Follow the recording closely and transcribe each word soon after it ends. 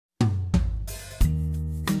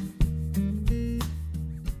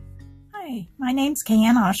My name's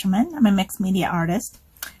Kayann Ausherman. I'm a mixed media artist.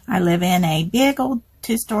 I live in a big old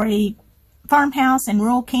two-story farmhouse in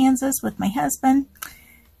rural Kansas with my husband,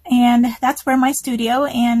 and that's where my studio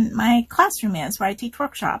and my classroom is, where I teach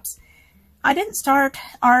workshops. I didn't start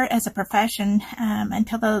art as a profession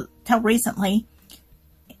until recently,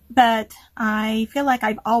 but I feel like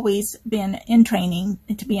I've always been in training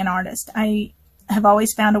to be an artist. I have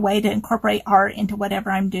always found a way to incorporate art into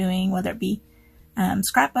whatever I'm doing, whether it be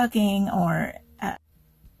scrapbooking or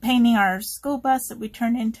painting our school bus that we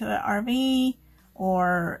turned into an RV,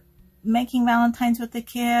 or making Valentines with the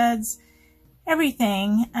kids.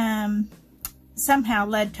 Everything somehow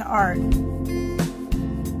led to art.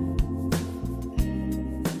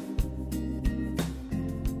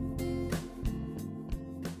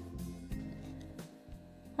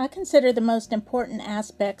 I consider the most important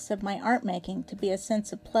aspects of my art making to be a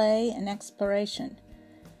sense of play and exploration.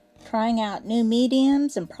 Trying out new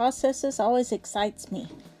mediums and processes always excites me.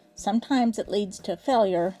 Sometimes it leads to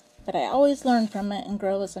failure, but I always learn from it and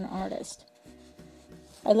grow as an artist.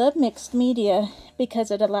 I love mixed media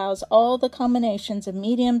because it allows all the combinations of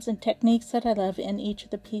mediums and techniques that I love in each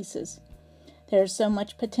of the pieces. There's so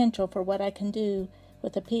much potential for what I can do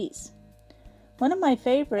with a piece. One of my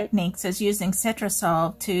favorite techniques is using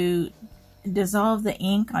Citrusol to dissolve the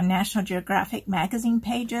ink on National Geographic magazine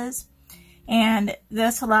pages. And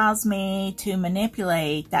this allows me to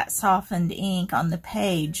manipulate that softened ink on the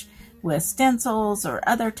page with stencils or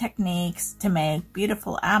other techniques to make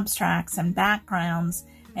beautiful abstracts and backgrounds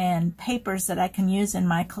and papers that I can use in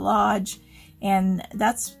my collage. And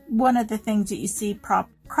that's one of the things that you see crop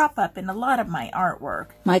up in a lot of my artwork.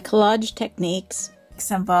 My collage techniques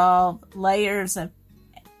involve layers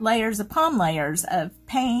upon layers of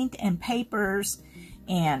paint and papers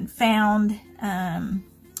and found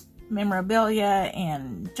memorabilia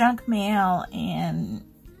and junk mail, and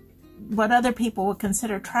what other people would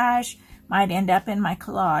consider trash might end up in my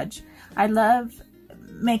collage. I love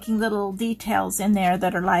making little details in there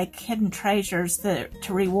that are like hidden treasures to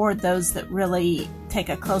reward those that really take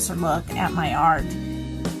a closer look at my art.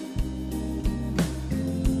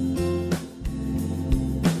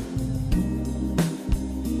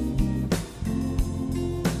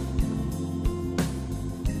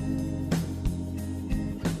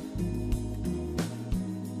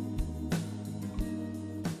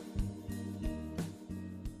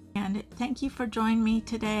 And thank you for joining me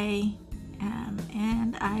today,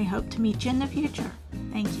 and I hope to meet you in the future.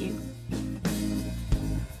 Thank you.